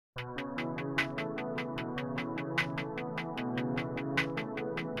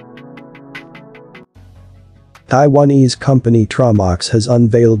Taiwanese company Tromox has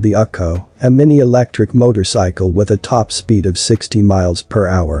unveiled the UKKO, a mini electric motorcycle with a top speed of 60 miles per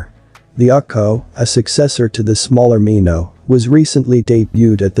hour. The UKKO, a successor to the smaller mino, was recently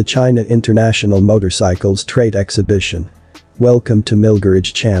debuted at the China International Motorcycles Trade Exhibition. Welcome to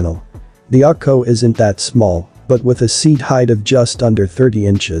Milgarage channel. The UKKO isn't that small, but with a seat height of just under 30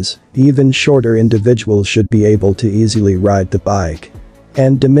 inches, even shorter individuals should be able to easily ride the bike.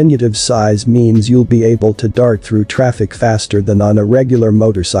 And diminutive size means you'll be able to dart through traffic faster than on a regular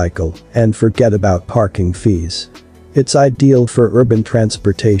motorcycle, and forget about parking fees. It's ideal for urban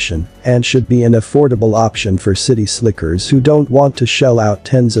transportation and should be an affordable option for city slickers who don't want to shell out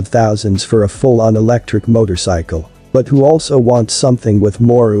tens of thousands for a full-on electric motorcycle, but who also want something with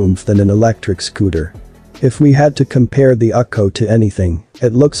more oomph than an electric scooter. If we had to compare the UKKO to anything,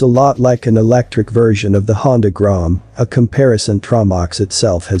 it looks a lot like an electric version of the Honda Gram, a comparison Tromox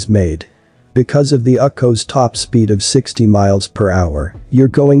itself has made. Because of the UKKO's top speed of 60 miles per hour, you're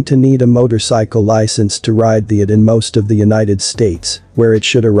going to need a motorcycle license to ride it in most of the United States, where it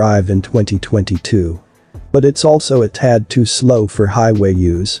should arrive in 2022. But it's also a tad too slow for highway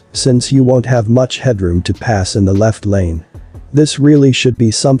use, since you won't have much headroom to pass in the left lane. This really should be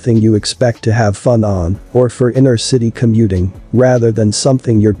something you expect to have fun on, or for inner city commuting, rather than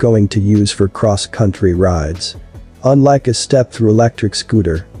something you're going to use for cross-country rides. Unlike a step-through electric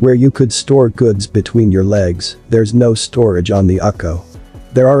scooter, where you could store goods between your legs, there's no storage on the UKKO.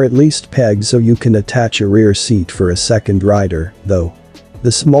 There are at least pegs so you can attach a rear seat for a second rider, though.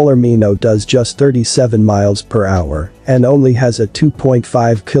 The smaller mino does just 37 miles per hour and only has a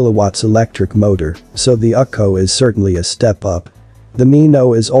 2.5 kilowatts electric motor, so the UKKO is certainly a step up. The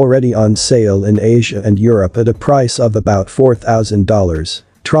mino is already on sale in Asia and Europe at a price of about $4,000.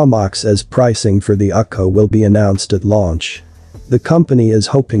 Tromox says pricing for the UKKO will be announced at launch. The company is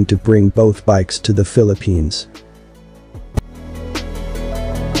hoping to bring both bikes to the Philippines.